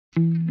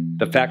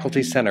the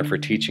Faculty Center for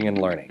Teaching and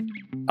Learning,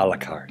 a la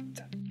carte.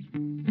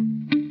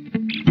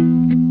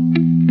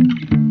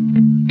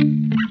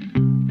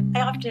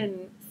 I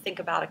often think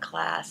about a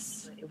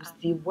class. It was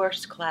the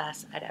worst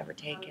class I'd ever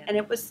taken. And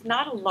it was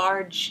not a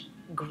large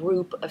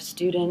group of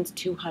students,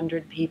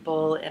 200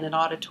 people in an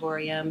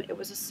auditorium. It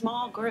was a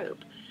small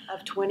group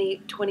of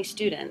 20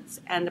 students,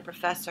 and the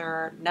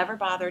professor never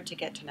bothered to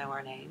get to know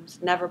our names,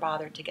 never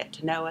bothered to get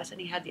to know us,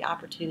 and he had the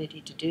opportunity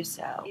to do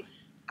so.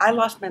 I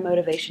lost my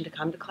motivation to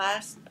come to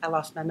class. I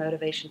lost my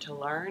motivation to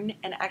learn,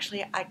 and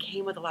actually I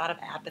came with a lot of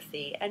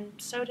apathy, and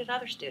so did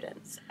other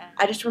students.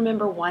 I just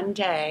remember one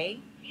day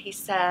he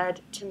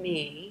said to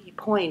me, he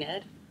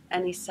pointed,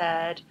 and he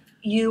said,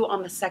 "You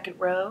on the second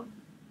row,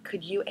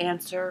 could you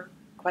answer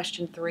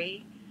question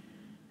 3?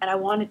 And I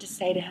wanted to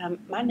say to him,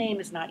 my name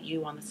is not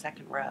you on the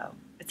second row.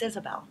 It's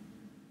Isabel.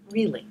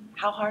 Really,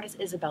 how hard is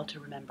Isabel to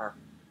remember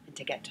and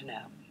to get to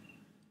know?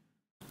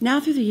 Now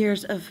through the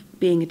years of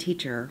being a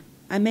teacher,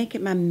 I make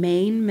it my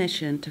main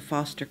mission to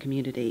foster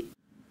community.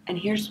 And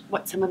here's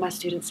what some of my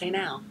students say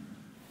now.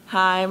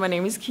 Hi, my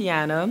name is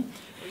Kiana.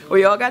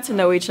 We all got to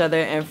know each other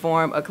and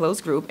form a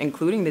close group,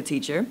 including the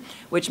teacher,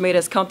 which made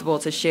us comfortable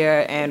to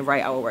share and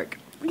write our work.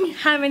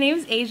 Hi, my name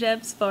is Asia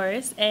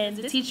Forrest, and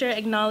the teacher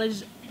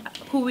acknowledged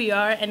who we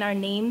are and our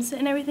names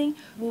and everything.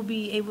 We'll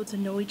be able to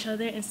know each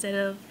other instead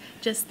of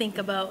just think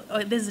about,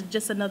 oh, this is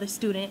just another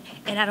student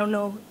and I don't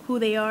know who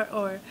they are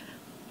or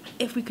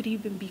if we could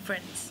even be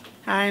friends.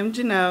 Hi, I'm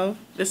Janelle.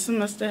 This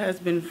semester has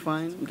been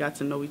fun. We got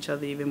to know each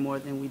other even more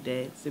than we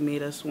did. It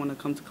made us want to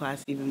come to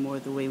class even more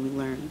the way we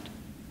learned.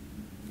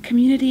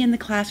 Community in the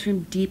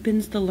classroom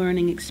deepens the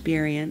learning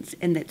experience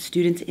in that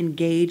students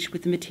engage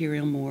with the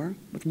material more,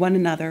 with one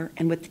another,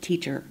 and with the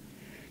teacher.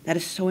 That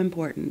is so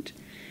important.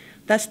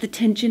 Thus, the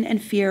tension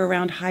and fear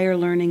around higher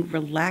learning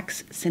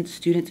relax since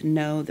students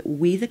know that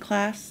we, the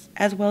class,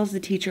 as well as the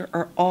teacher,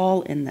 are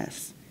all in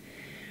this.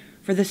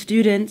 For the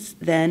students,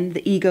 then,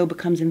 the ego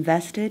becomes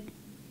invested,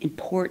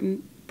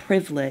 important,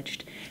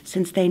 privileged,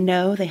 since they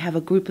know they have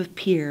a group of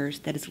peers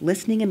that is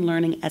listening and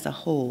learning as a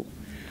whole.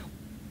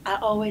 I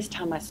always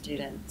tell my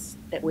students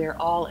that we're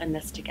all in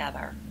this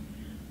together.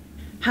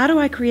 How do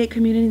I create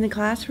community in the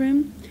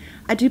classroom?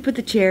 I do put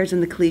the chairs in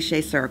the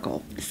cliche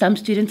circle. Some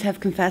students have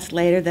confessed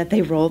later that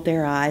they rolled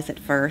their eyes at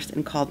first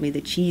and called me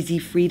the cheesy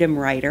freedom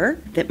writer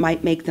that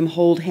might make them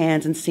hold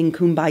hands and sing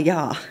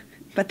Kumbaya.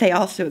 But they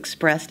also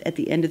expressed at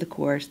the end of the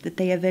course that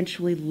they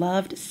eventually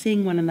loved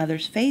seeing one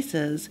another's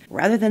faces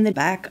rather than the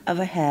back of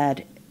a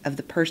head of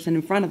the person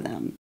in front of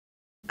them.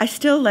 I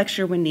still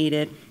lecture when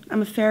needed.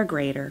 I'm a fair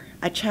grader.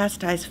 I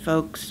chastise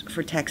folks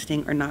for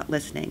texting or not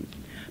listening.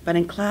 But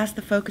in class,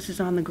 the focus is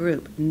on the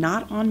group,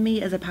 not on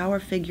me as a power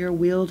figure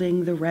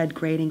wielding the red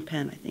grading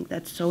pen. I think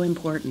that's so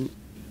important.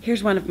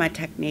 Here's one of my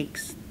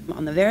techniques.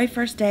 On the very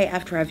first day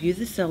after I've used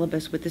the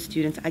syllabus with the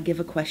students, I give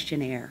a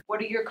questionnaire.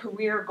 What are your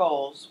career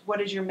goals?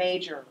 What is your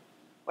major?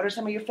 What are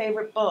some of your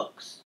favorite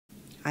books?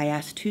 I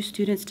ask 2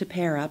 students to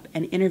pair up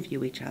and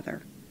interview each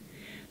other.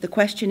 The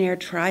questionnaire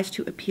tries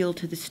to appeal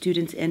to the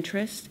students'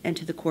 interests and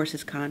to the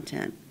course's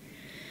content.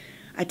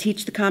 I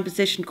teach the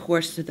composition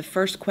course, so the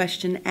first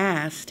question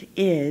asked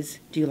is,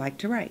 do you like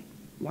to write?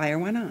 Why or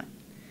why not?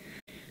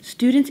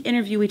 Students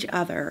interview each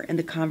other and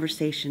the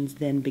conversations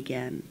then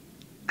begin.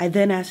 I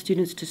then ask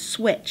students to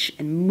switch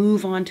and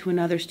move on to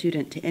another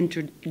student to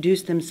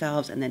introduce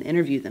themselves and then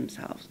interview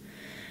themselves.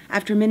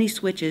 After many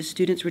switches,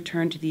 students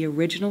return to the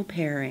original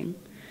pairing,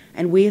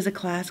 and we as a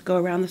class go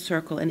around the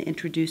circle and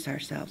introduce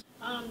ourselves.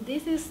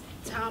 This is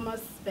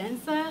Thomas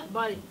Spencer,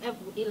 but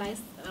he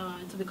likes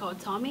to be called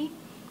Tommy.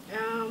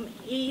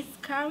 His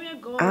career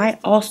goal I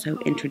also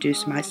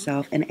introduce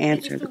myself and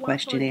answer the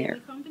questionnaire.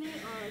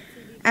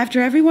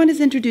 After everyone has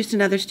introduced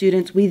another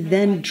student, we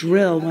then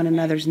drill one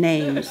another's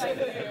names.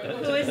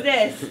 Who is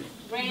this?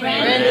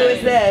 Brandon. Who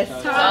is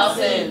this?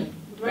 Thompson.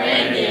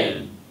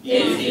 Brandon.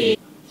 Izzy.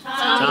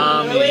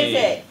 Tommy. Who is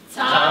it?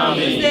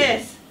 Tommy. Who's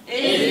this?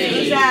 Izzy.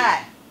 Who's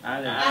that?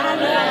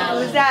 Anna.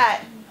 Who's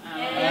that?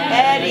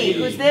 Eddie.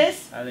 Who's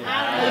this? Who's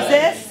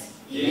this?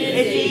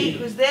 Izzy.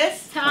 Who's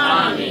this?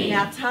 Tommy.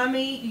 Now,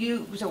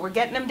 Tommy, so we're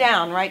getting them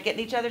down, right?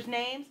 Getting each other's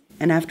names?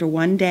 And after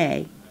one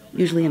day,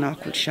 usually an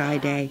awkward, shy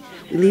day,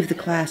 we leave the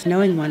class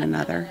knowing one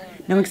another,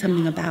 knowing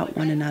something about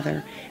one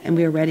another, and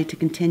we are ready to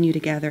continue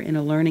together in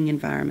a learning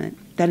environment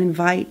that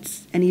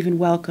invites and even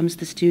welcomes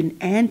the student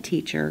and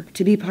teacher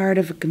to be part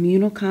of a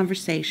communal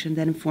conversation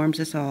that informs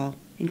us all,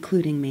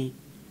 including me.